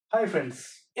Hi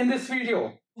friends, in this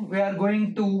video we are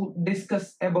going to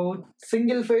discuss about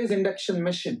single phase induction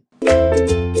machine.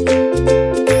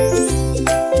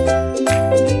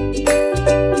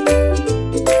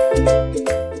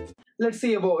 Let's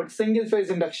see about single phase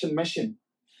induction machine.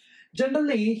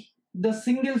 Generally, the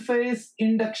single phase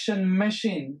induction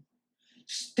machine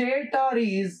stator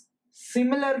is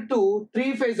similar to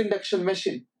three phase induction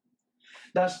machine.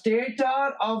 The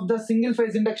stator of the single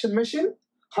phase induction machine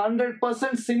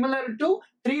 100% similar to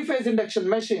three phase induction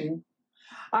machine,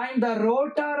 and the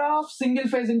rotor of single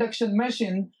phase induction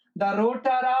machine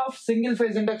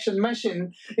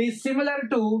is similar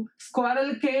to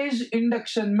squirrel cage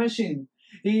induction machine.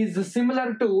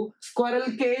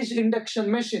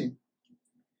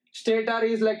 Stator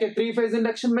is like a three-phase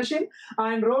induction machine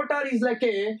and rotor is like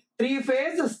a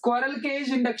three-phase squirrel cage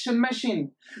induction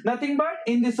machine. Nothing but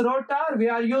in this rotor we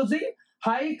are using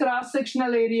high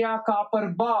cross-sectional area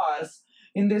copper bars.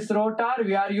 In this rotor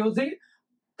we are using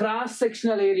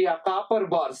cross-sectional area copper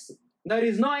bars. There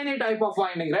is no any type of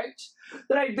winding, right?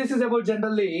 Right, this is about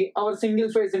generally our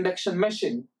single-phase induction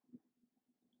machine.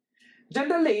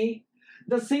 Generally,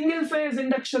 the single-phase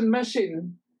induction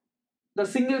machine,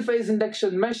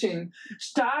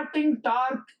 starting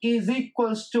torque is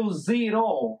equals to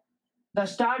 0. The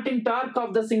starting torque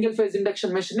of the single phase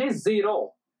induction machine is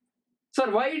 0. Sir,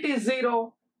 why it is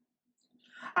 0?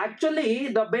 Actually,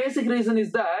 the basic reason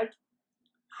is that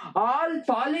all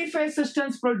polyphase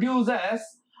systems produces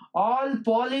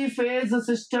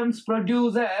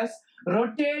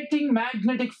rotating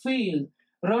magnetic field.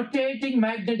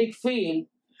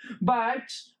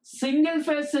 But single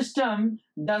phase system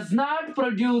does not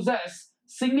produces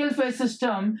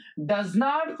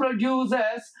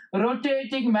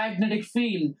rotating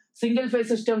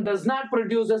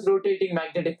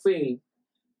magnetic field.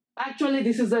 Actually,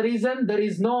 this is the reason there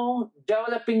is no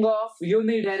developing of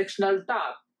unidirectional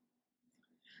torque.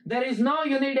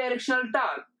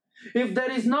 If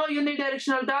there is no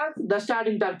unidirectional torque, the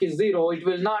starting torque is 0. It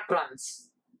will not run.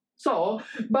 So,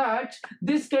 but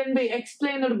this can be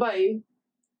explained by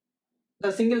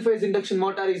the single phase induction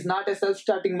motor is not a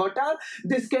self-starting motor.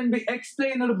 This can be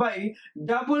explained by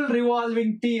double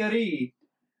revolving theory.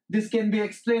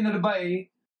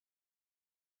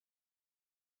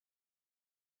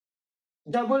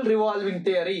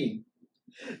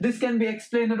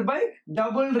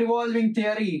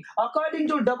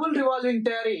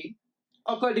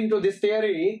 According to this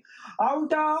theory,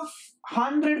 out of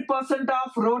 100%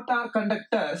 of rotor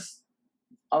conductors,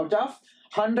 for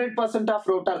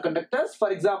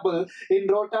example, in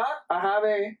rotor, I have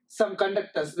some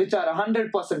conductors which are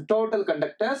 100% total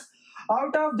conductors.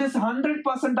 Out of this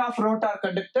 100% of rotor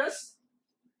conductors,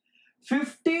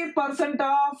 50%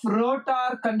 of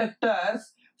rotor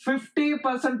conductors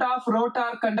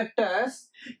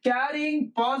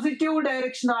carrying positive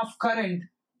direction of current.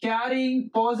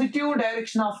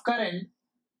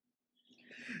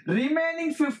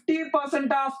 Remaining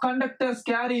 50% of rotor conductors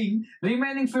carrying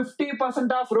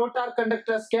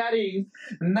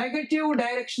negative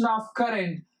direction of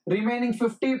current.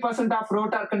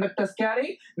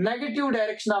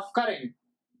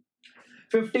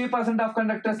 50% of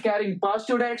conductors carrying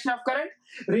positive direction of current,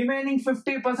 remaining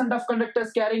 50% of conductors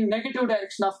carrying negative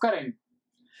direction of current.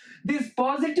 This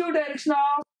positive direction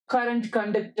of current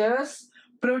conductors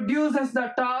produces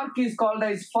the torque is called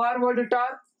as forward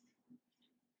torque,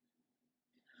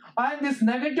 and this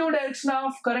negative direction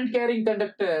of current carrying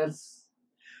conductors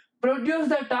produce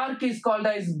the torque is called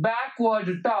as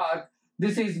backward torque.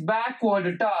 This is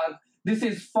backward torque, this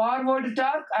is forward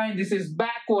torque, and this is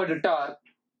backward torque.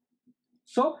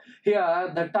 So here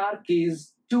the torque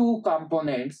is two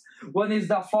components. One is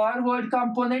the forward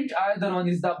component, other one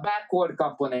is the backward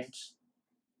component.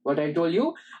 What I told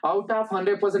you, out of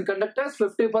 100% conductors,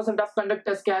 50% of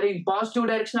conductors carrying positive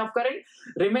direction of current,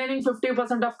 remaining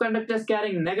 50% of conductors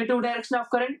carrying negative direction of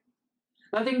current.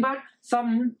 Nothing but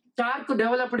some torque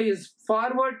developed is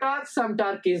forward torque, some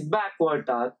torque is backward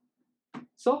torque.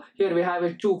 So here we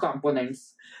have two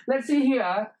components. Let's see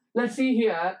here. For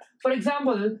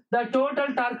example, the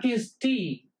total torque is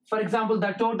T. The total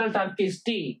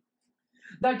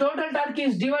torque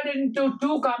is divided into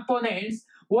two components.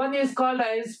 One is called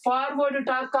as forward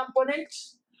torque component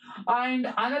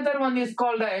and another one is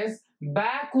called as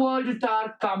backward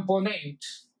torque component.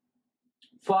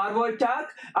 Forward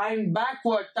torque and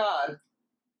backward torque.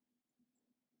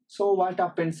 So what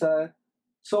happened, sir?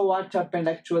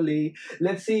 Actually?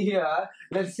 Let's see here.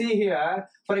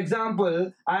 For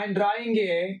example, I am drawing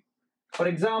a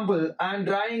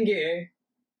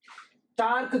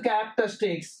torque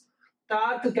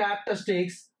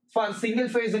characteristics for single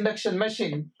phase induction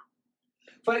machine.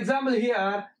 For example,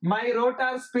 here my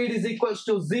rotor speed is equals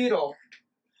to 0.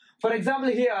 For example,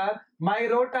 here my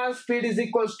rotor speed is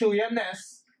equals to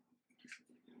ns.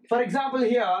 For example,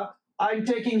 here I'm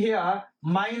taking here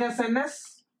minus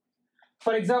ns.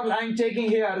 For example, I'm taking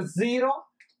here 0.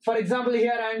 For example,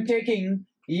 here I'm taking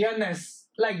ns.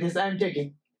 Like this, I'm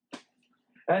taking.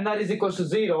 nr is equals to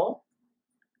 0.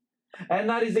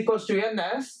 nr is equals to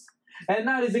ns.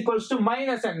 nr is equals to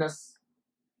minus ns.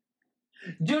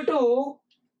 Due to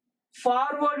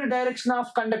forward direction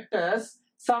of conductors,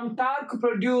 some torque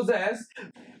produces,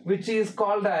 which is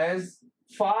called as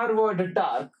forward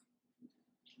torque.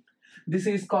 This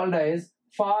is called as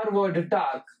forward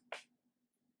torque.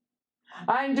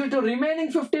 And due to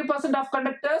remaining 50% of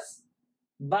conductors,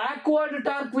 backward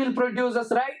torque will produce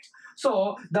us, right?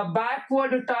 So the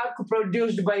backward torque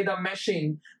produced by the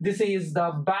machine, this is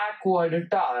the backward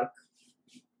torque.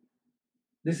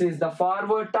 This is the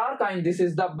forward torque and this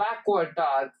is the backward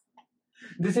torque.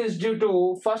 This is due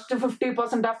to first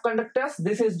 50% of conductors.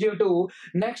 This is due to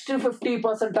next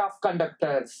 50% of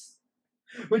conductors,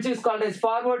 which is called as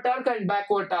forward torque and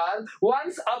backward torque.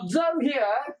 Once observe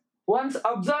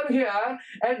here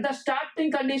at the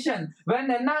starting condition, when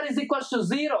nr is equals to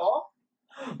 0,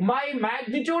 my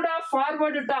magnitude of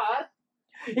forward torque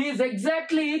is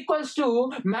exactly equals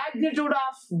to magnitude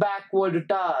of backward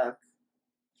torque.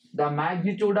 The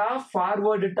magnitude of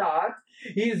forward torque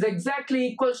is exactly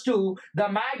equals to the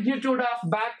magnitude of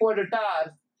backward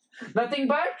torque. Nothing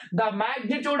but the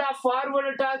magnitude of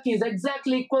forward torque is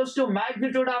exactly equals to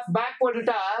magnitude of backward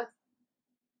torque.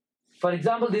 For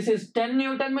example, this is 10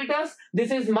 Newton meters,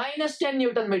 this is minus 10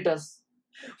 Newton meters.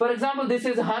 For example, this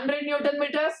is 100 Newton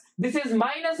meters, this is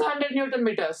minus 100 Newton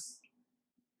meters.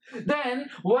 Then,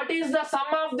 what is the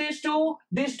sum of these two?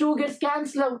 These two gets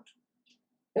cancelled out.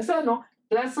 Yes or no?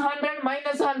 Plus 100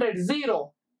 minus 100,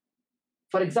 0.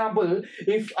 For example,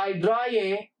 if I draw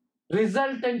a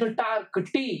resultant torque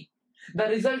T, the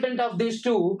resultant of these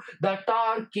two, the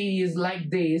torque is like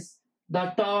this,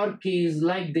 the torque is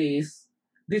like this.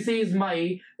 This is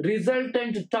my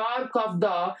resultant torque of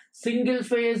the single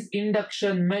phase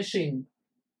induction machine.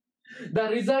 The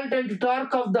resultant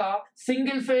torque of the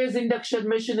single phase induction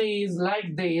machine is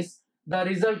like this. The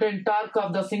resultant torque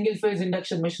of the single phase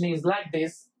induction machine is like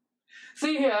this.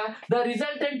 See here, the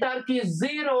resultant torque is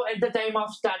 0 at the time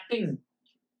of starting.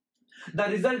 The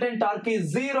resultant torque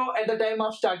is 0 at the time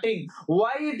of starting.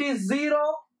 Why it is 0?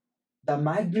 The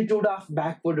magnitude of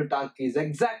backward torque is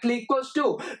exactly equals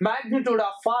to magnitude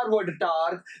of forward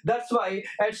torque. That's why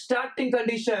at starting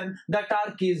condition, the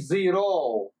torque is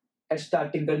 0. At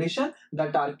starting condition, the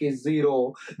torque is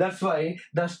 0. That's why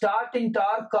the starting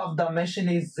torque of the machine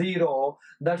is 0.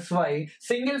 That's why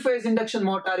single phase induction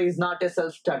motor is not a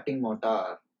self-starting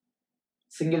motor.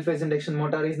 Single phase induction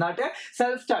motor is not a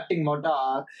self-starting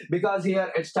motor, because here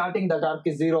at starting the torque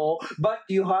is 0. But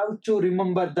you have to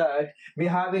remember that we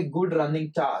have a good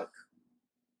running torque.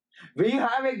 We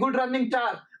have a good running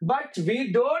torque, but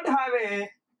we don't have a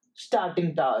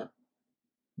starting torque.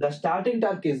 The starting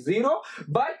torque is 0,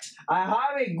 but I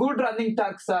have a good running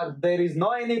torque, sir. There is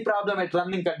no any problem at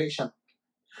running condition.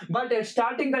 But at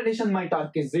starting condition, my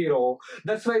torque is 0.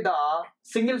 That's why the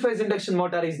single phase induction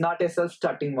motor is not a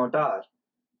self-starting motor.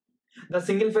 The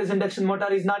single phase induction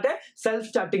motor is not a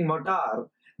self-starting motor.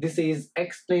 This is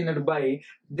explained by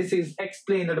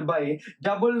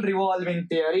double revolving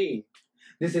theory.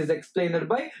 This is explained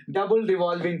by double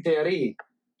revolving theory.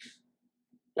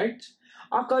 Right?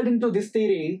 According to this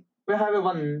theory, we have a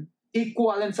one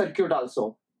equivalent circuit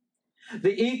also.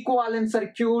 The equivalent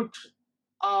circuit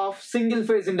of single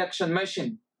phase induction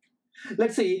machine.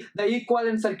 Let's see the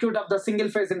equivalent circuit of the single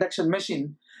phase induction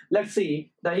machine. Let's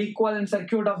see the equivalent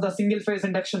circuit of the single phase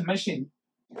induction machine.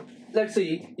 Let's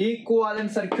see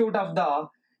equivalent circuit of the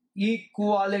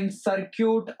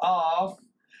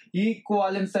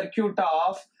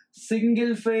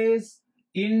single phase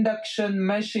induction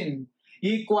machine.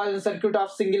 Equivalent circuit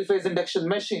of single phase induction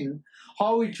machine.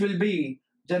 How it will be?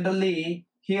 Generally,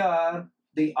 here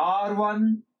the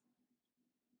R1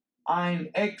 and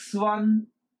X1,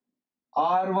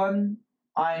 R1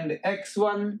 and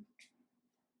X1,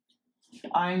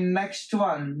 and next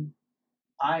one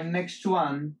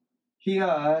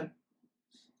here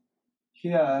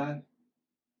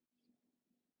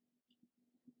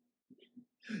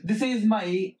this is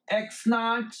my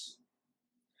X0.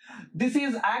 This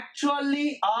is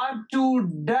actually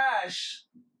R2 dash.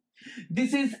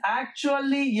 This is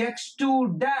actually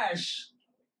X2 dash.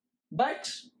 But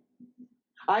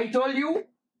I told you,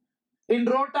 in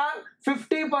rotor,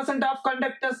 50% of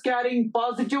conductors carrying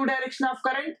positive direction of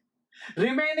current,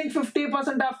 Remaining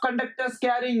 50% of conductors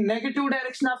carrying negative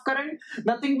direction of current,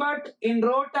 nothing but in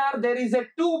rotor there is a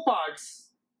two parts,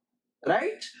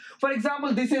 right? For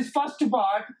example, this is first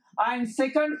part and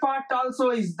second part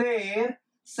also is there,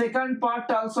 second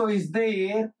part also is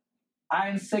there,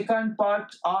 and second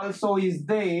part also is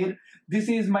there. This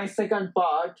is my second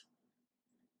part.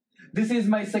 This is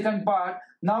my second part.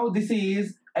 Now this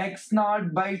is x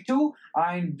naught by 2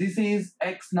 and this is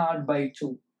x naught by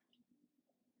 2.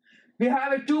 We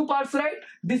have a two parts, right?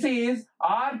 This is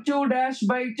R2 dash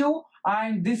by 2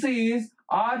 and this is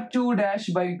R2 dash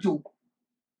by 2.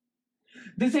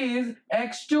 This is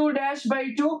x2 dash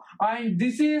by 2 and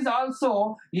this is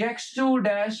also x2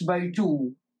 dash by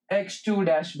 2. x2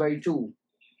 dash by 2.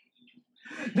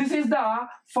 This is the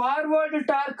forward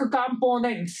torque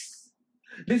components.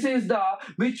 This is the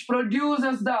which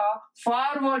produces the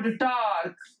forward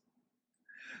torque.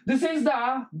 This is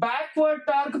the backward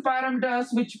torque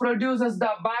parameters which produces the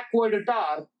backward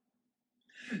torque.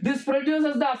 This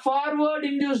produces the forward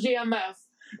induced EMF.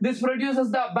 This produces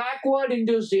the backward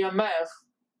induced EMF.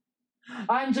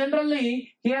 And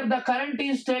generally here the current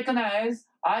is taken as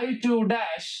I2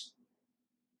 dash.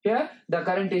 Here the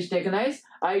current is taken as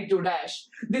I2 dash.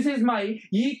 This is my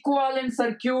equivalent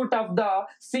circuit of the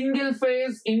single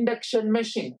phase induction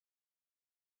machine.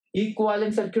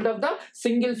 Equivalent circuit of the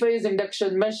single phase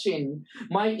induction machine.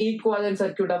 My equivalent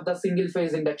circuit of the single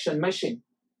phase induction machine.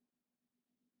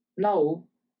 Now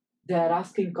they are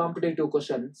asking competitive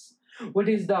questions. What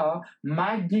is the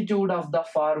magnitude of the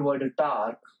forward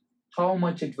torque? How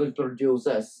much it will produce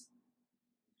us?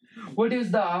 What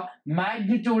is the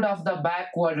magnitude of the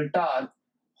backward torque?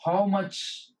 How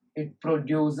much it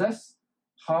produces?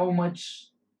 How much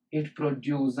it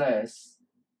produces?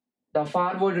 The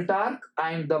forward torque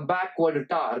and the backward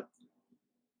torque.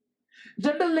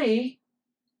 Generally,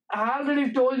 I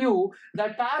already told you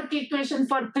the torque equation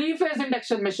for three-phase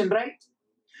induction machine, right?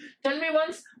 Tell me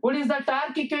once, what is the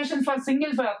torque equation for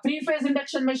three-phase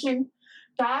induction machine?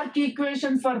 Torque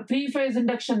equation for three-phase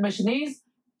induction machine is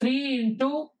 3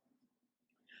 into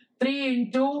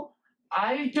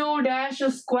I2 dash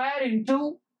square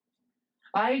into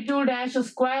I2 dash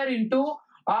square into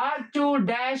R2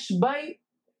 dash by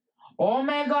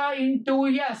omega into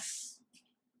S.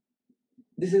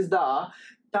 This is the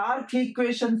torque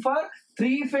equation for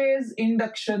three-phase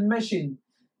induction machine.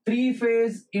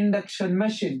 Three-phase induction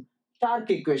machine. Torque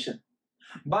equation.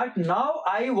 But now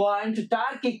I want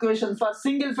torque equation for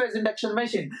single-phase induction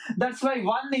machine. That's why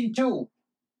 1 into.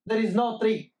 There is no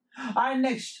 3. And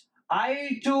next,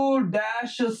 I2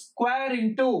 dash square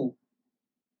into.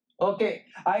 Okay,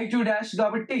 I2 dash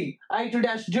gabatti, I2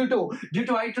 dash due to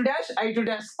I2 dash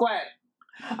square.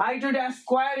 I2 dash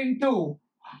square into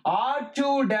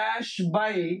R2 dash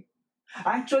by,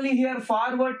 actually here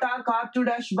forward torque R2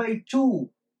 dash by 2.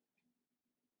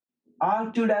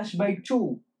 R2 dash by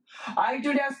 2.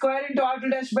 I2 dash square into R2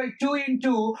 dash by 2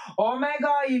 into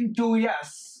omega into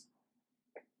S.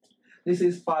 This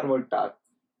is forward torque.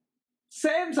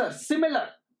 Same sir, similar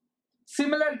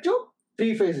to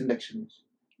three-phase induction.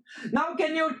 Now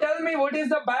can you tell me what is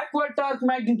the backward torque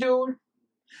magnitude?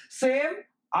 Same,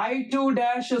 I2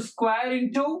 dash square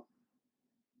into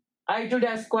R2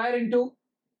 dash by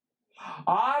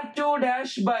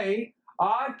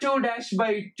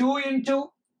 2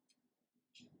 into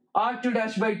R2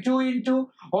 dash by 2 into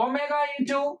omega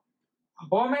into,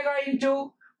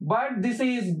 but this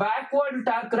is backward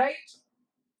torque, right?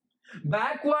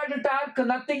 Backward torque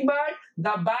nothing but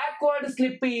the backward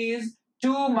slip is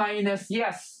 2 minus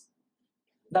S.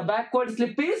 The backward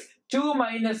slip is 2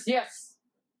 minus S.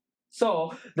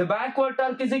 So the backward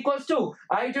torque is equals to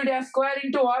I2 dash square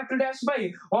into R2 dash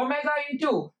by omega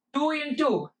into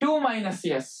 2 minus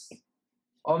S.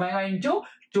 Omega into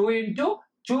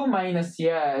 2 minus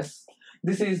S.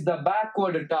 This is the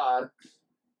backward torque.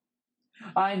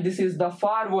 And this is the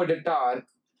forward torque.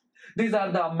 These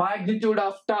are the magnitude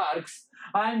of torques.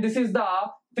 And this is the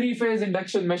three-phase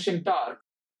induction machine torque.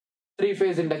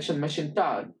 Three-phase induction machine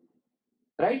torque.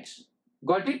 Right?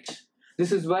 Got it?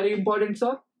 This is very important,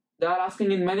 sir. They are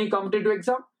asking in many competitive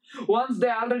exams. Once they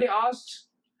already asked,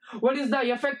 what is the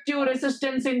effective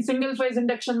resistance in single-phase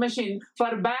induction machine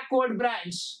for backward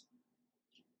branch?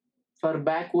 For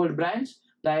backward branch,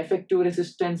 the effective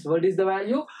resistance, what is the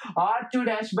value? R2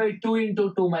 dash by 2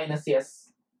 into 2 minus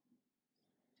S.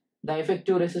 The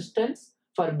effective resistance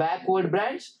for backward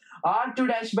branch, R2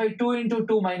 dash by 2 into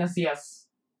 2 minus S.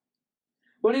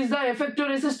 What is the effective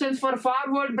resistance for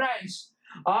forward branch?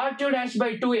 R2 dash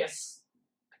by 2S.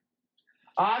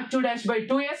 R2 dash by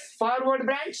 2S, forward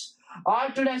branch.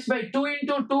 R2 dash by 2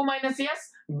 into 2 minus S,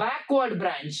 backward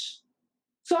branch.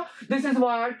 So this is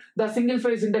what the single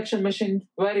phase induction machine,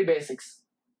 very basics.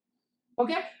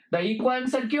 Okay, the equivalent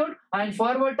circuit and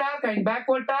forward torque and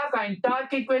backward torque and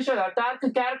torque equation or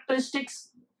torque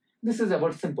characteristics. This is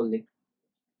about simply.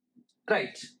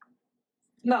 Right.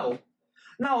 Now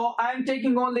I am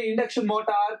taking only induction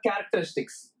motor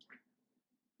characteristics.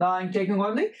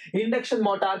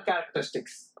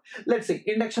 Let's see,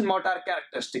 induction motor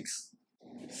characteristics.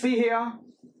 See here,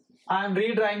 I am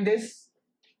redrawing this.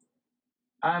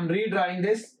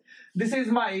 This is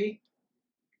my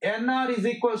NR is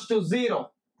equals to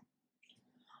 0.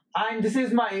 And this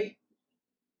is my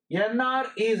NR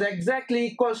is exactly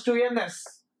equals to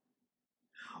NS.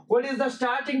 What is the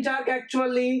starting torque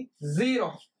actually?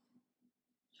 0.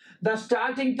 The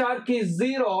starting torque is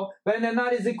 0 when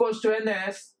NR is equals to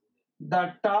NS.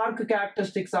 The torque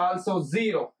characteristics also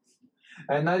 0.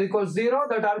 NR equals 0,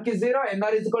 the torque is 0.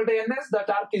 NR is equal to NS, the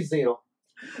torque is 0.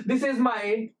 This is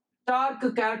my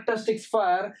torque characteristics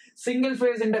for single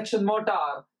phase induction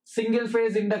motor. Single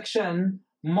phase induction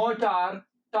motor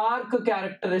torque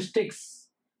characteristics.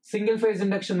 Single phase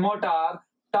induction motor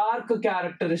torque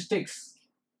characteristics.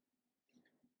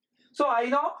 So I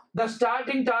know the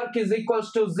starting torque is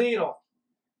equals to 0.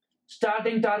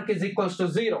 Starting torque is equals to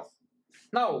 0.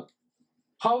 Now,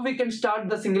 how we can start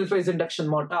the single phase induction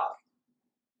motor?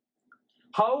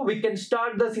 How we can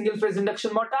start the single phase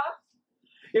induction motor?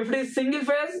 If it is single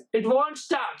phase, it won't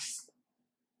start.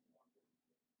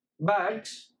 But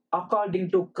according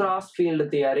to cross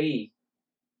field theory,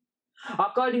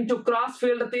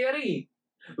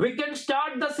 we can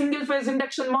start the single phase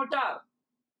induction motor.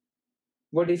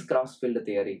 What is cross field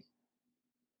theory?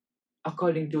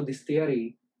 According to this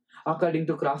theory, according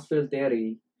to cross field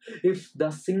theory, if the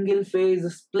single phase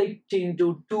split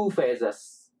into two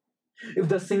phases,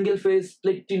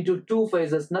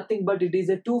 nothing but it is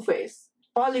a two phase.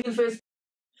 Polyphase.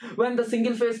 When the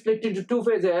single phase split into two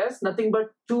phases, nothing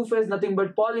but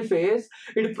polyphase,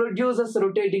 it produces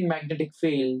rotating magnetic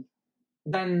field.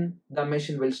 Then the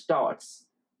machine will start.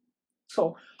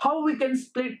 So, how we can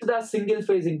split the single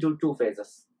phase into two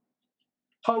phases?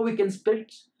 How we can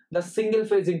split the single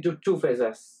phase into two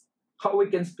phases? How we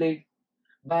can split?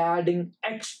 By adding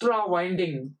extra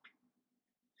winding,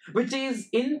 which is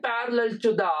in parallel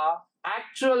to the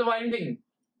actual winding.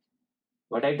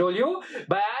 What I told you?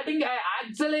 By adding an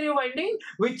auxiliary winding,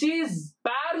 which is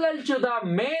parallel to the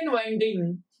main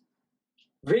winding,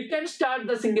 we can start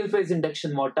the single phase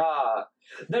induction motor.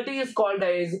 That is called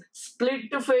as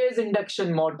split phase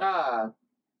induction motor.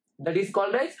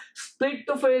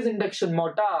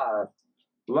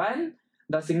 When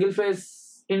the single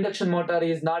phase induction motor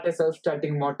is not a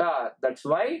self-starting motor. That's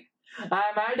why I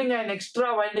am adding an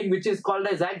extra winding which is called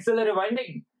as auxiliary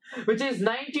winding, which is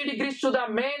 90 degrees to the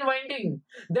main winding.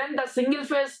 Then the single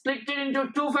phase split it into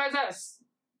two phases.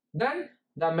 Then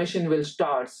the machine will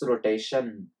start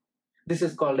rotation. This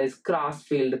is called as cross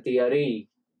field theory.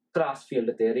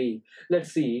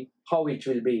 Let's see how it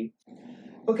will be.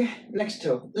 Okay, next,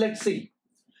 let's see.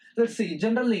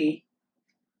 Generally,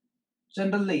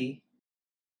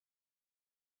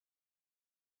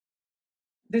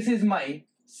 this is my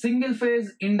single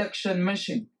phase induction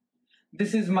machine.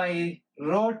 This is my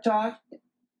rotor,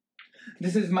 and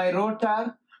this is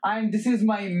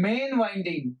my main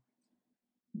winding.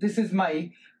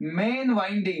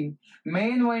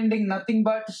 Main winding, nothing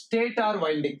but stator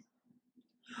winding.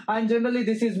 And generally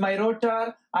this is my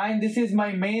rotor and this is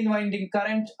my main winding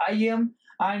current IM,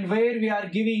 and where we are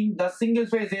giving the single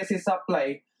phase AC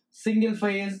supply.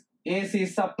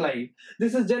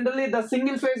 This is generally the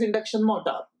single phase induction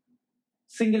motor.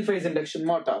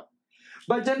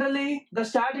 But generally the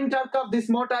starting torque of this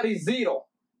motor is 0.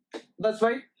 That's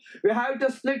why we have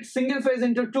to split single phase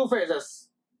into two phases.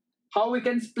 How we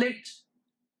can split?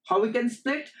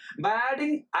 By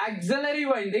adding auxiliary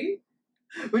winding,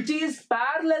 which is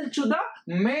parallel to the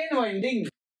main winding.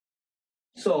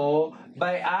 So,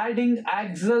 by adding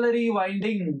auxiliary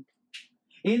winding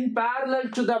in parallel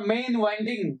to the main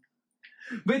winding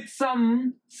with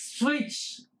some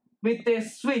switch,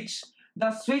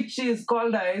 the switch is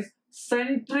called as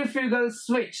centrifugal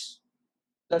switch.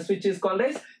 This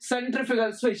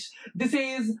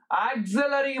is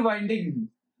auxiliary winding.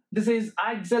 This is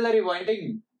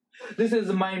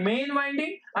my main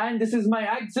winding and this is my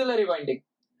auxiliary winding.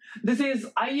 This is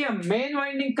IM, main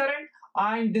winding current,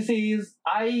 and this is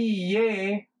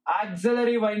IA,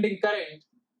 auxiliary winding current.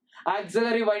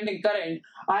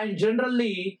 And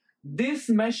generally this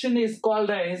machine is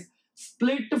called as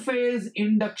split phase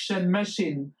induction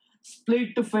machine. This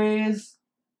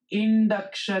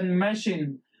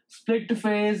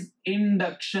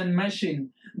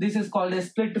is called a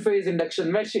split phase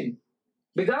induction machine.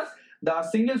 because the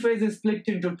single phase is split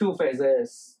into two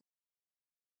phases.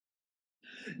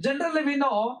 Generally, we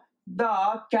know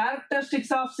the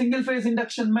characteristics of single phase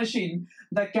induction machine.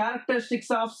 The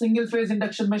characteristics of single phase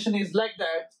induction machine is like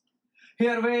that.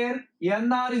 Here where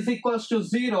NR is equals to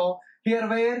 0, here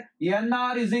where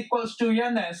NR is equals to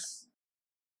NS.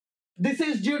 This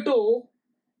is due to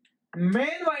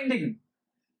main winding.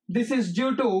 This is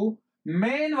due to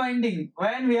main winding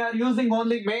when we are using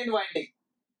only main winding.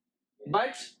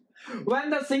 But when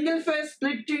the single phase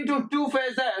split into two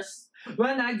phases,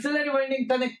 when auxiliary winding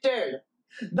connected,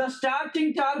 the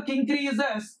starting torque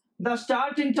increases, the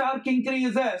starting torque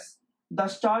increases, the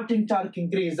starting torque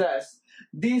increases.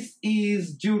 This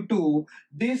is due to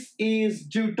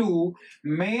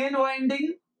main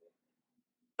winding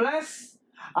plus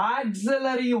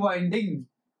auxiliary winding.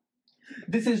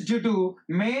 This is due to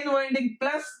main winding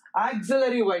plus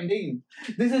auxiliary winding.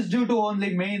 This is due to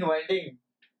only main winding.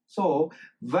 So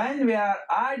when we are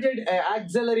added an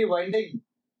auxiliary winding,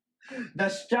 the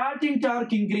starting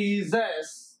torque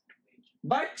increases.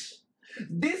 But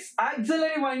this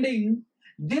auxiliary winding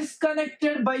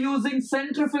disconnected by using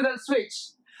centrifugal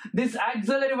switch. This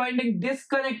auxiliary winding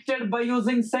disconnected by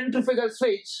using centrifugal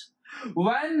switch.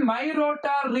 When my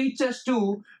rotor reaches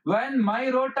to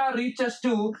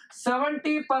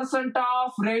 70%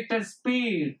 of rated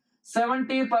speed,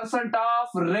 70% of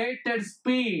rated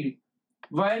speed,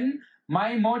 when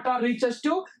my motor reaches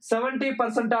to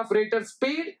 70% of rated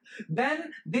speed,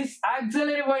 then this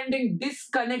auxiliary winding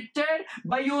disconnected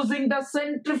by using the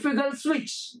centrifugal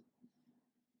switch.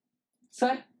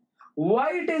 Sir,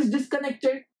 why it is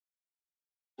disconnected?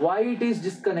 Why it is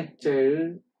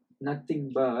disconnected?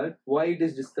 Nothing but why it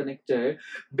is disconnected?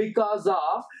 Because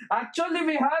of, actually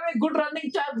we have a good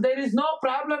running torque. There is no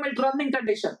problem with running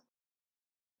condition.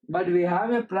 But we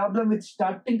have a problem with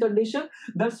starting condition.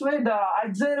 That's why the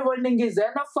auxiliary winding is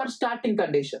enough for starting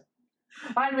condition.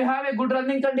 And we have a good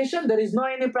running condition. There is no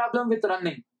any problem with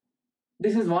running.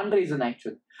 This is one reason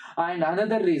actually. And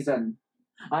another reason,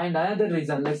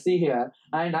 let's see here.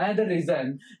 And another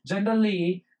reason,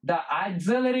 generally the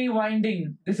auxiliary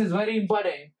winding, this is very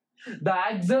important. The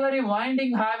auxiliary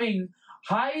winding having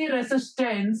high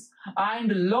resistance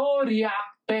and low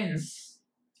reactance.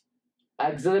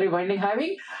 Auxiliary winding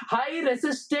having high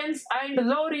resistance and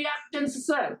low reactance,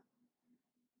 sir.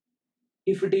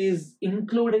 If it is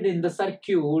included in the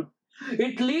circuit,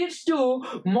 it leads to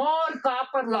more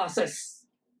copper losses.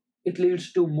 It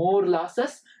leads to more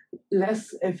losses,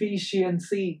 less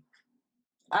efficiency.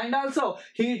 And also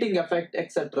heating effect,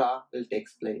 etc. will take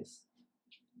place.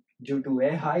 Due to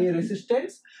a high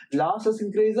resistance, losses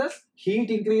increases,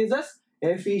 heat increases,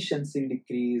 efficiency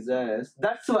decreases.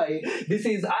 That's why this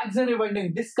is auxiliary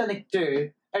winding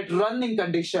disconnected at running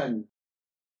condition.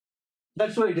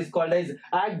 That's why it is called as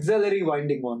auxiliary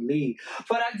winding only.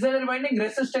 For auxiliary winding,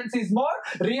 resistance is more,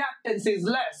 reactance is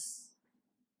less.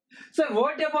 So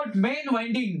what about main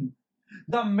winding?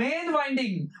 The main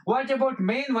winding, what about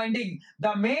main winding?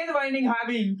 The main winding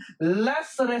having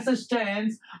less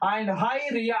resistance and high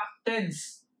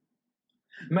reactance.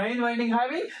 Main winding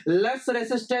having less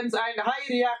resistance and high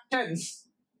reactance.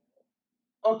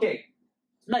 Okay,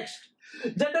 next.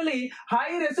 Generally,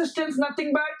 high resistance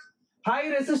nothing but R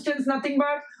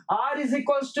is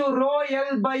equals to rho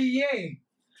L by A.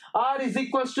 R is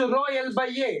equals to rho L by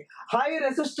A. High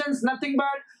resistance nothing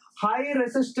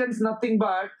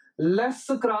but less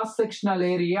cross-sectional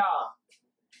area.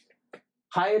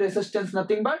 High resistance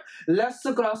nothing but less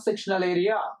cross-sectional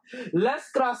area.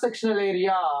 Less cross-sectional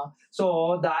area.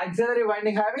 So the auxiliary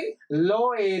winding having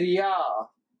low area.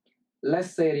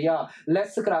 Less area.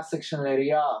 Less cross-sectional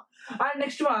area. And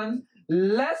next one,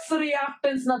 less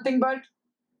reactance nothing but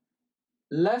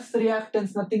less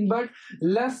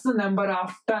number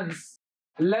of tons.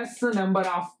 Less number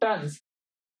of tons.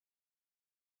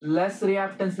 Less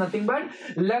reactance nothing but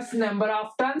less number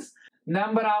of tons.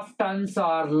 Number of tons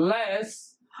are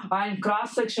less and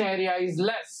cross-section area is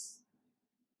less.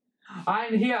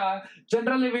 And here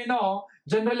generally we know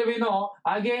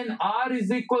again R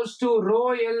is equals to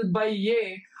rho L by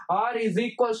A. R is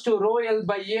equals to rho L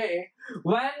by A.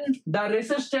 When the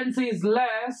resistance is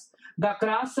less, the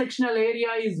cross-sectional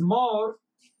area is more.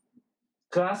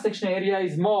 Cross-sectional area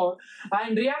is more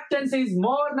and reactance is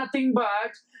more nothing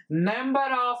but number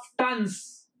of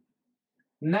tons.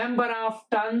 Number of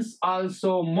tons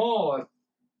also more.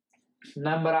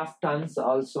 Number of tons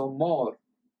also more.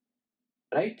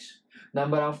 Right?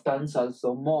 Number of tons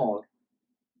also more.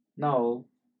 Now,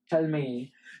 tell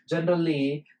me,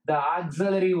 generally, the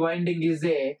auxiliary winding is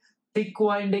a thick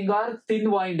winding or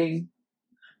thin winding?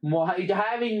 it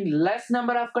having less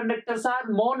number of conductors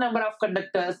or more number of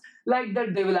conductors, like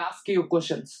that they will ask you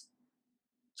questions.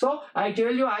 So I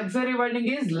tell you auxiliary winding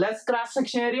is less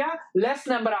cross-section area, less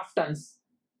number of turns.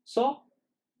 So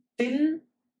thin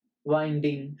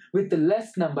winding with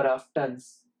less number of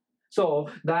turns. So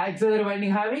the auxiliary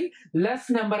winding having less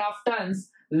number of turns,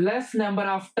 less number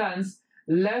of turns,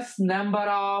 less number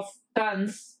of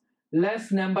turns,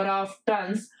 less number of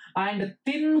turns, and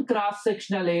thin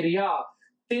cross-sectional area,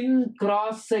 thin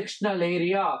cross-sectional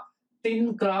area,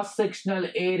 thin cross-sectional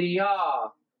area.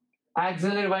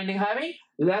 Auxiliary winding having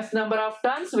less number of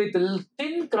turns with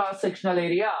thin cross-sectional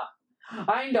area,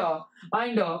 and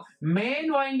main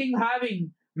winding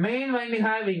having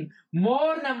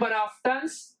more number of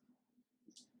turns,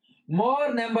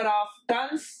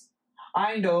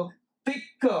 and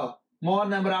thick, more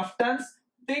number of turns,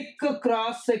 thick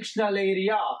cross-sectional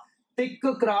area,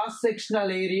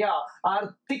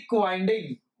 or thick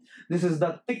winding. This is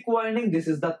the thick winding, this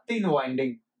is the thin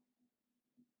winding.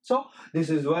 So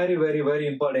this is very, very, very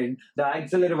important, the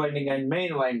auxiliary winding and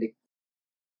main winding.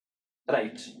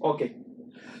 Right, okay.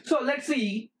 So let's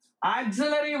see,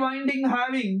 auxiliary winding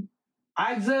having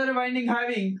RA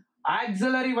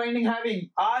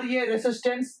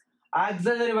resistance,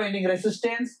 auxiliary winding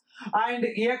resistance, and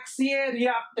XA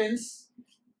reactance.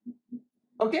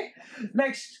 Okay.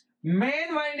 Next,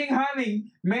 main winding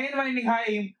having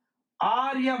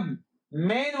RM,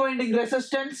 main winding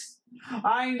resistance,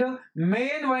 and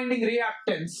main winding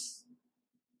reactance.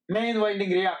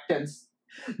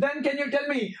 Then can you tell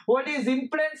me what is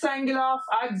impedance angle of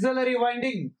auxiliary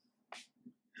winding?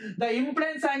 The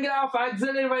impedance angle of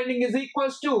auxiliary winding is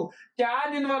equals to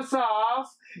tan inverse of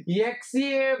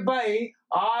XA by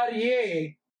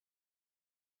RA.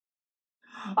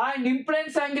 And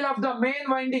impedance angle of the main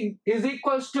winding is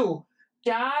equals to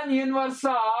tan inverse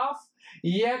of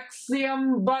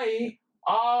XM by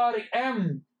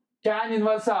RM. Tan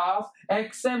inverse of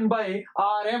XM by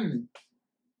RM.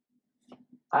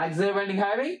 Auxiliary winding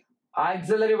having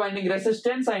auxiliary winding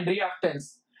resistance and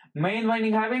reactance. Main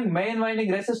winding having main winding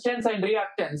resistance and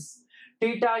reactance.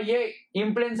 Theta A,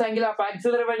 impedance angle of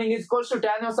auxiliary winding is equals to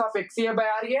tan inverse of XA by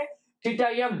RA. Theta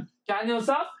M, tan inverse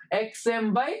of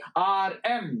XM by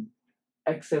RM.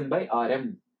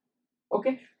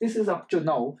 Okay, this is up to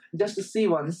now. Just see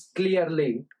once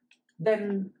clearly,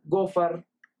 then go for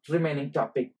remaining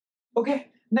topic. Okay,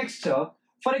 next,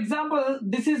 for example,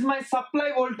 this is my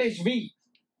supply voltage V.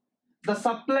 The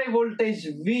supply voltage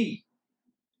V,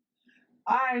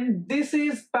 and this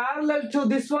is parallel to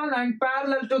this one and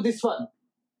parallel to this one.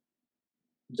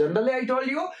 Generally, I told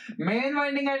you main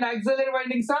winding and auxiliary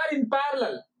windings are in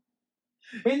parallel.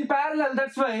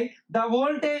 That's why the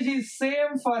voltage is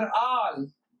same for all.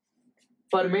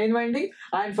 For main winding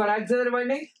and for auxiliary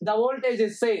winding, the voltage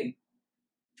is same.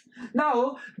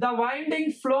 Now, the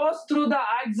winding flows through the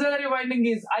auxiliary winding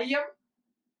is IM.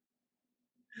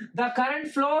 The current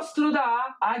flows through the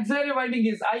auxiliary winding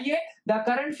is IA. The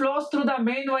current flows through the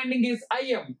main winding is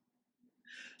IM.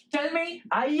 Tell me,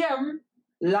 IM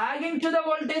lagging to the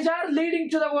voltage or leading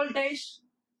to the voltage?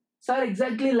 Sir,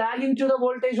 exactly lagging to the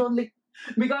voltage only.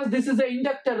 Because this is an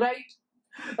inductor, right?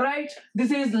 Right? This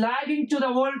is lagging to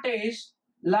the voltage.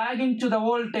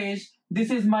 This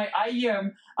is my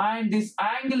IM, and this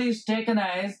angle is taken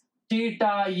as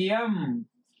theta M.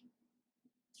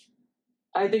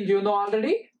 I think you know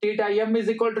already. Theta M is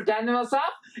equal to tan inverse of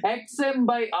XM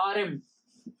by RM.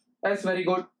 That's very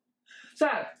good.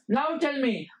 Sir, now tell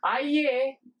me,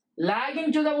 IA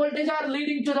lagging to the voltage or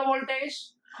leading to the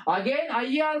voltage? Again,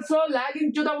 IA also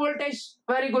lagging to the voltage.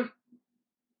 Very good.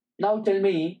 Now tell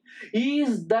me,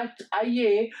 is that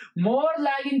IA more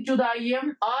lagging to the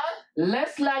IM or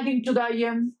less lagging to the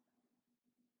IM?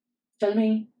 Tell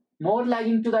me. More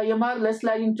lagging to the IM or less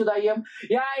lagging to the IM?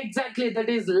 Yeah, exactly. That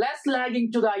is less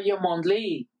lagging to the IM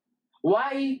only.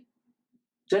 Why?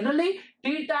 Generally,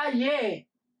 theta A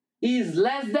is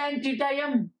less than theta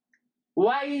M.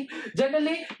 Why?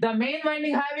 Generally, the main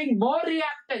winding having more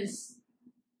reactance.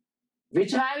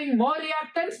 Which having more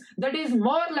reactance, that is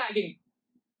more lagging.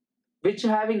 Which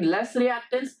having less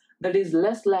reactance, that is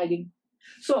less lagging.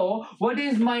 So, what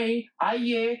is my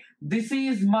IA? This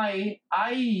is my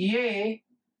IA.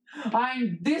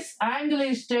 And this angle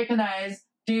is taken as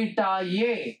theta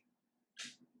A.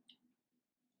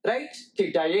 Right?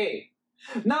 Theta A.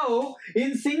 Now,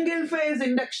 in single phase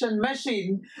induction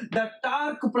machine, the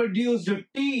torque produced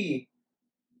T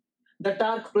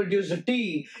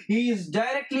is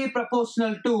directly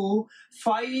proportional to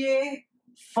phi A,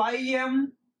 phi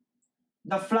M,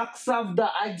 the flux of the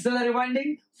auxiliary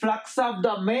winding, flux of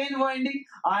the main winding,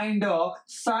 and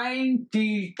sine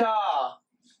theta.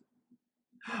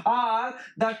 or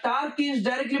the torque is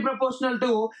directly proportional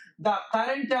to the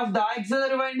current of the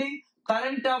auxiliary winding,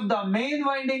 current of the main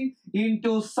winding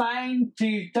into sine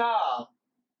theta,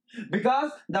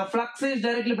 because the flux is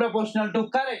directly proportional to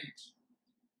current.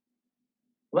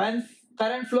 When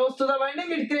current flows to the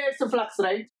winding, it creates a flux,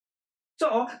 right?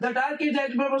 So the torque is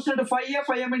directly proportional to phi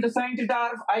m into sine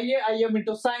theta, or Ia Im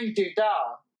into sine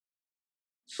theta.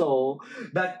 So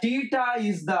the theta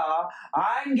is the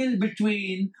angle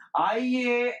between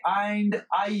Ia and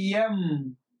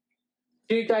Im.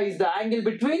 Theta is the angle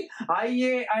between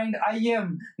Ia and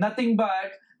Im. Nothing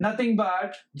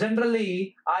but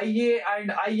generally Ia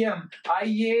and Im.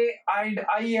 Ia and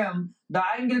Im. The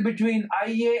angle between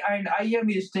Ia and Im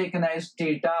is taken as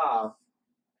theta.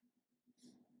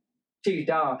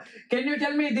 Theta. Can you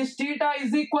tell me this theta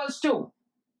is equals to?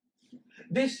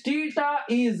 This theta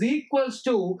is equals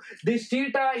to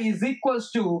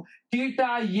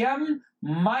theta m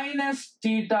minus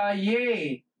theta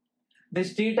a.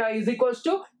 This theta is equals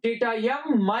to theta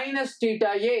m minus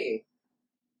theta a.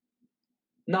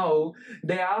 Now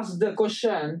they ask the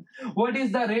question, what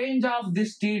is the range of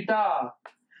this theta?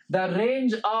 The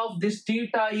range of this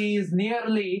theta is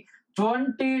nearly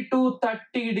 20 to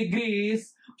 30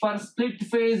 degrees for split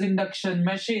phase induction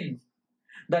machine.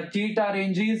 The theta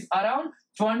range is around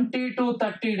 20 to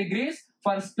 30 degrees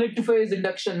for split phase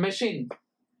induction machine.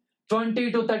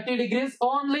 20 to 30 degrees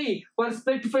only for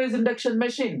split phase induction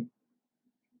machine.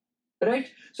 Right?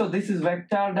 So this is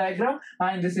vector diagram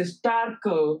and this is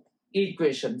torque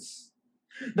equations.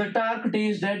 The torque T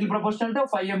is directly proportional to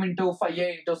phi m into phi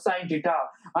a into sine theta,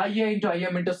 Ia into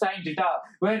Im into sine theta,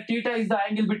 where theta is the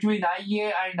angle between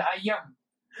Ia and Im.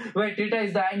 Where theta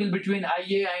is the angle between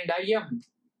Ia and Im.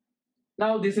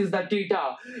 Now this is the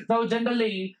theta. Now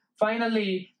generally,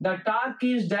 finally, the torque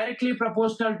is directly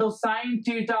proportional to sine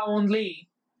theta only.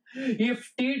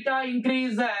 If theta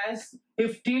increases,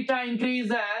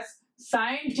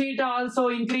 sine theta also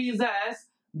increases,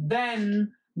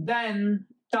 then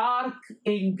torque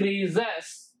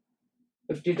increases.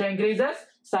 If theta increases,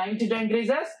 sine theta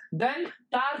increases, then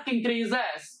torque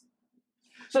increases.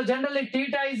 So generally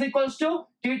theta is equals to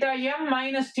theta m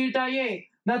minus theta a.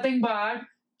 Nothing but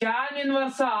tan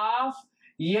inverse of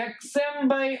xm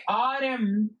by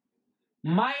rm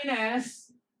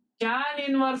minus tan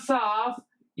inverse of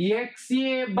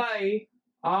xa by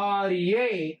ra.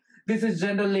 This is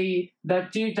generally the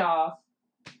theta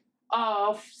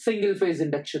of single phase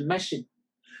induction machine.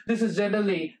 This is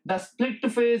generally the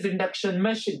split phase induction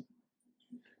machine.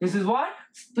 This is what?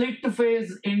 Split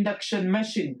phase induction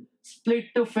machine.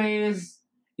 Split phase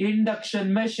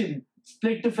induction machine.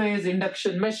 Split phase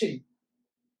induction machine.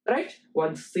 Right?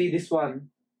 Once see this one,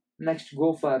 next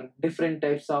go for different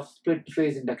types of split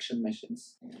phase induction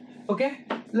machines. Okay,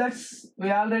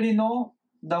 we already know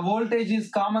the voltage is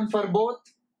common for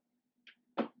both,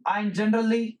 and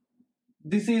generally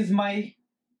this is my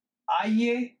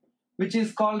Ia, which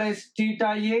is called as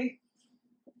theta a,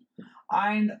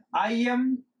 and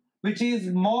Im, which is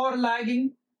more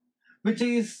lagging, which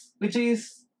is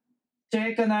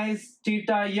taken as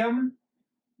theta m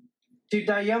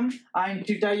and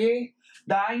theta a.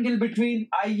 The angle between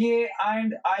Ia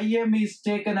and Im is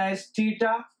taken as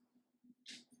theta.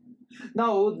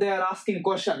 Now they are asking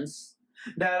questions.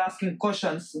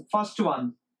 First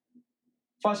one.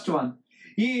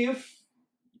 If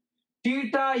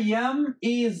theta m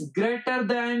is greater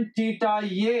than theta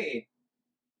a,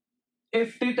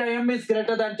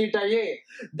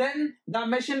 then the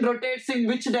machine rotates in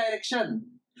which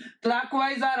direction?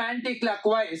 Clockwise or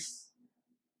anti-clockwise?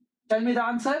 Tell me the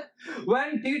answer.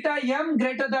 When theta m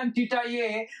greater than theta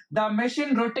a, the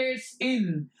machine rotates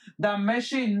in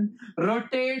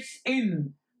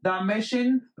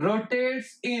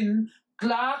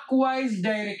clockwise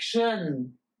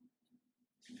direction.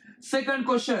 Second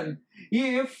question.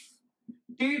 If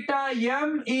theta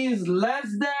m is less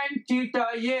than theta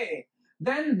a,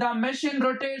 then the machine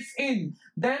rotates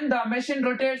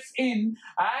in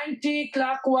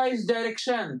anti-clockwise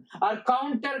direction or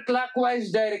counter-clockwise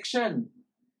direction.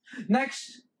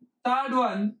 Next, third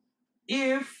one,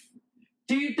 if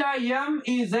theta m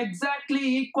is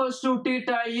exactly equals to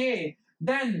theta a,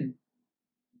 then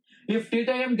if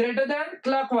theta m greater than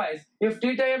clockwise, if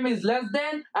theta m is less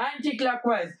than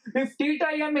anti-clockwise, if theta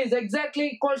m is exactly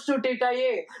equals to theta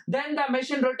a, then the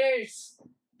machine rotates.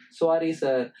 Sorry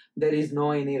sir, there is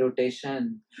no any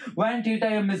rotation. When theta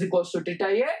m is equals to theta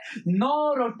a,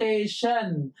 no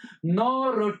rotation.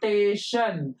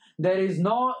 There is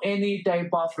no any type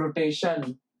of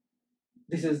rotation.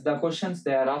 This is the questions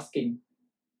they are asking.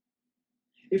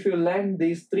 If you learn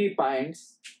these 3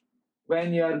 points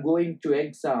when you are going to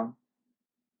exam,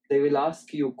 they will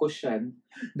ask you question.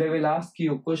 They will ask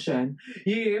you question.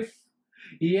 If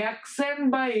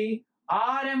Xm by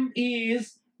Rm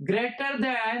is greater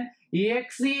than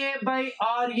Xa by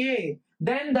Ra,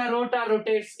 then the rotor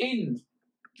rotates in.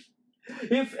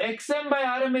 If Xm by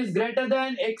Rm is greater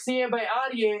than Xa by Ra,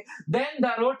 then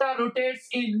the rotor rotates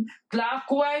in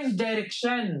clockwise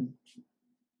direction.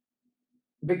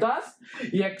 Because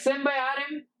Xm by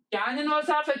Rm, tan inverse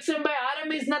of Xm by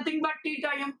Rm is nothing but theta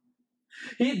m.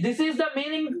 This is the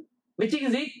meaning which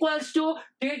is equals to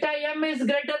theta m is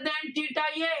greater than theta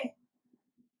a.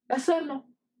 Yes or no?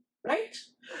 Right?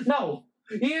 Now,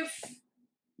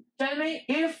 tell me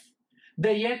if the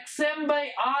Xm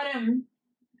by Rm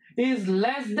is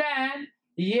less than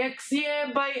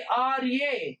Xa by Ra.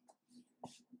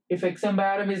 If Xm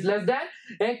by Rm is less than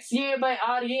Xa by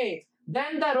Ra,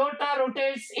 then the rotor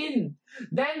rotates in.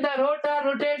 Then the rotor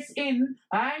rotates in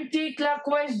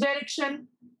anti-clockwise direction.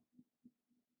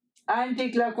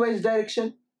 Anti-clockwise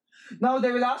direction. Now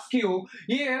they will ask you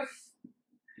if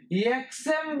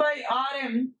Xm by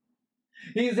Rm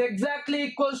is exactly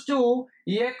equals to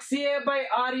Xa by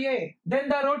Ra, then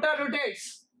the rotor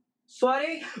rotates.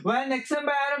 Sorry, when Xm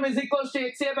by Rm is equals to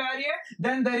Xa by Ra,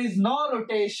 then there is no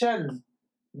rotation.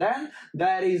 Then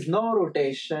there is no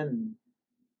rotation.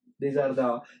 These are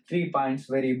the 3 points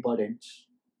very important.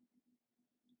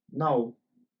 Now,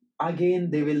 again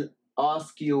they will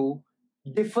ask you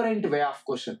different way of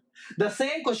question. The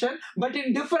same question, but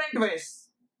in different ways.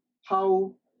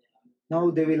 How?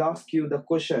 Now they will ask you the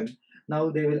question.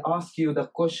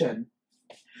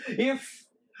 If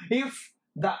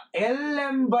the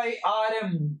Lm by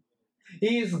Rm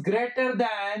is greater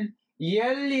than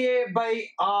La by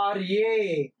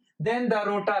Ra, then the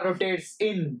rotor rotates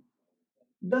in.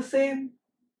 The same.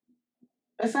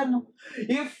 Yes or no?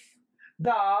 If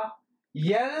the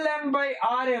Lm by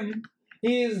Rm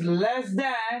is less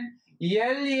than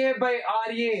La by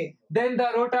Ra, then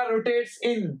the rotor rotates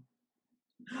in.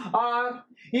 Or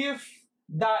if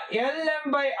the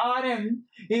Lm by Rm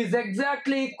is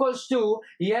exactly equals to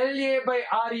La by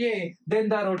Ra, then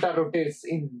the rotor rotates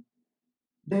in.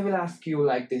 They will ask you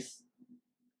like this.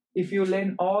 If you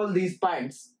learn all these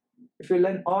points,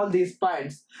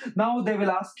 now they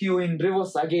will ask you in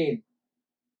reverse again.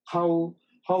 How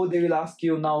they will ask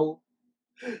you now?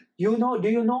 Do you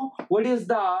know what is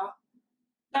the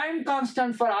time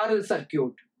constant for RL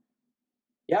circuit?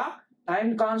 Yeah,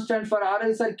 time constant for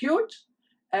RL circuit,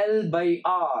 L by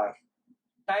R.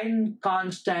 Time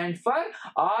constant for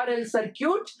RL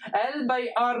circuit, L by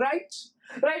R, right?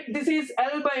 Right, this is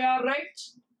L by R, right?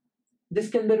 This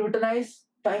can be written as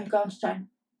time constant.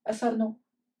 Yes or no?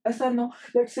 Yes or no?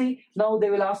 Let's see. Now they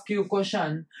will ask you a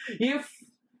question. If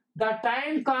the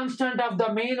time constant of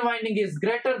the main winding is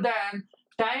greater than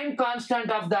time constant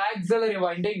of the auxiliary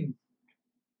winding.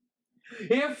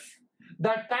 If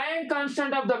the time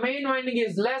constant of the main winding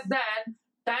is less than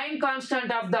time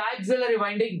constant of the auxiliary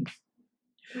winding.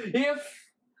 If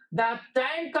the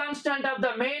time constant of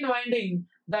the main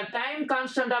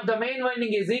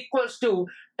winding is equals to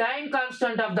time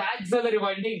constant of the auxiliary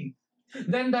winding,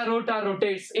 then the rotor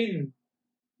rotates in.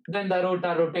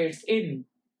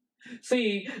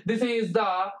 See, this is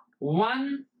the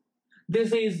 1,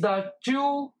 this is the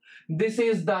 2, this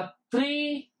is the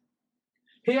 3.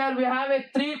 Here we have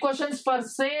 3 questions for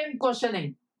same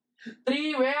questioning.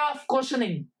 3 way of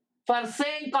questioning for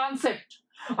same concept.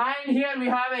 And here we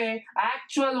have a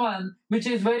actual one, which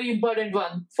is very important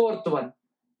one, 4th one.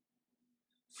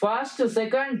 First,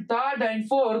 second, third and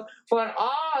fourth, for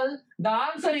all the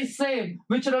answer is same,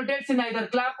 which rotates in either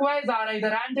clockwise or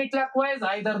either anti-clockwise,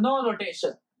 either no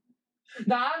rotation.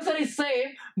 The answer is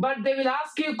same, but they will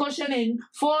ask you question in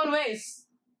 4 ways.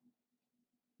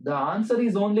 The answer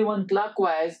is only one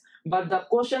clockwise, but the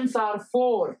questions are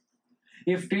 4.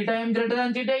 If theta m greater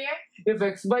than theta a, if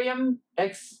xm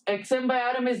by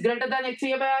rm is greater than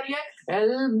xa by ra,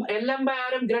 lm by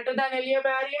rm greater than la by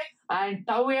ra, and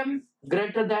tau m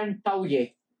greater than tau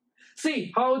a.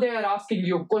 See how they are asking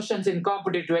you questions in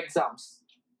competitive exams.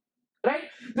 Right?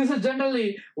 This is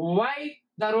generally why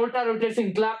the rotor rotates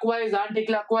in clockwise,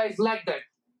 anti-clockwise, like that.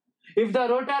 If the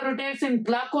rotor rotates in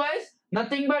clockwise,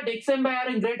 nothing but xm by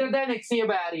rm greater than xa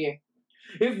by ra.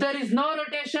 If there is no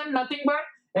rotation, nothing but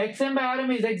xm by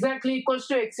rm is exactly equals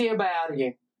to xa by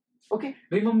ra. Okay,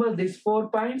 remember these 4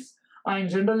 points, and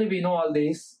generally we know all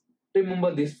these.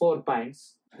 Remember these 4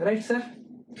 points. Right, sir?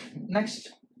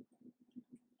 Next.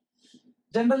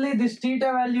 Generally this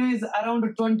theta value is around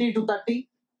 20 to 30.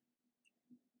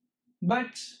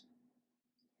 But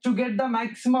to get the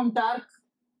maximum torque,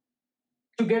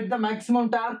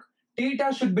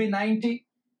 theta should be 90.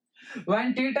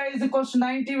 When theta is equals to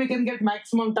 90, we can get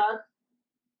maximum torque.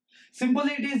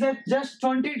 Simply it is at just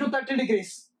 20 to 30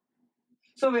 degrees.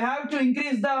 So we have to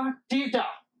increase the theta.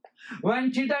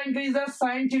 When theta increases,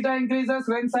 sin theta increases.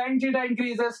 When sin theta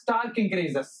increases, torque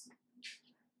increases.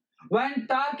 When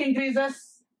torque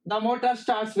increases, the motor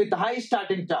starts with high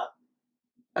starting torque.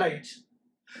 Right.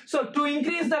 So to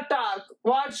increase the torque,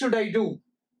 what should I do?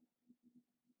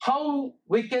 How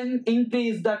we can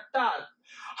increase the torque?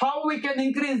 How we can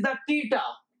increase the theta?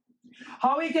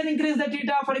 How we can increase the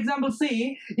theta? For example,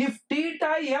 see, if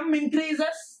theta m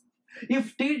increases,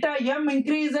 theta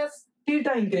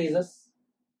increases.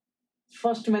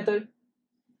 First method.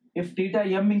 If theta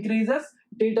m increases,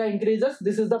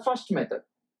 this is the first method.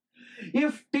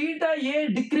 If theta a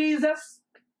decreases,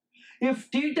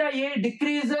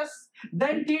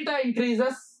 then theta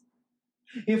increases.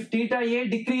 If theta a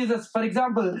decreases, for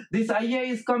example, this Ia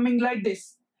is coming like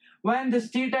this. When this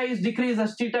theta is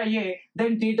decreases, theta a,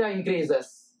 then theta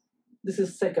increases. This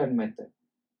is second method.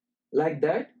 Like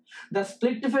that, the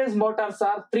split phase motors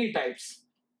are three types.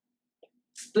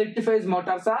 The split phase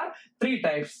motors are three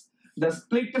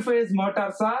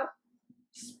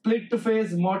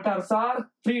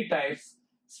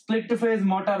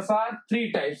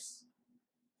types.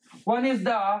 One is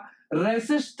the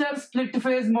resistor split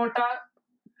phase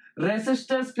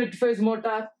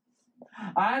motor.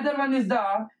 Another one is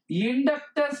the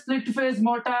inductor split phase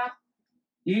motor.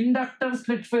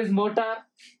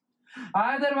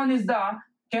 Another one is the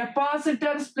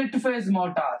capacitor split phase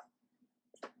motor.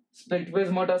 Split phase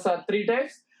motors are three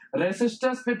types: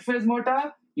 resistor split phase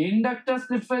motor, inductor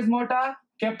split phase motor,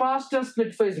 capacitor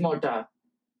split phase motor.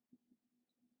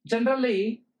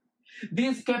 Generally,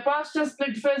 these capacitor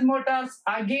split phase motors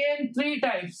again three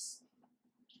types.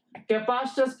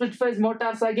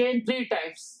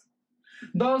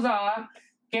 Those are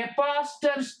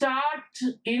capacitor start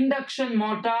induction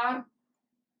motor,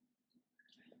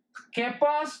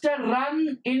 capacitor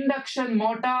run induction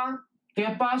motor,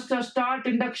 capacitor start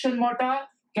induction motor,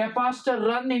 capacitor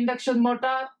run induction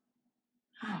motor,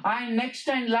 and next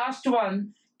and last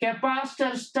one,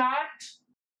 capacitor start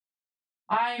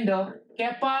and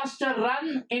capacitor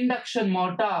run induction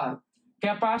motor.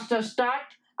 Capacitor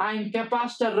start and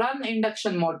capacitor run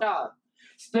induction motor.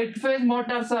 Split phase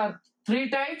motors are three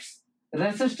types: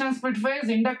 resistance split phase,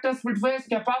 inductor split phase,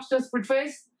 capacitor split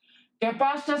phase.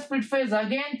 Capacitor split phase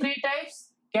again three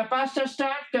types: capacitor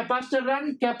start, capacitor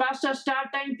run, capacitor start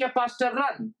and capacitor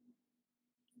run.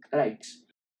 Right.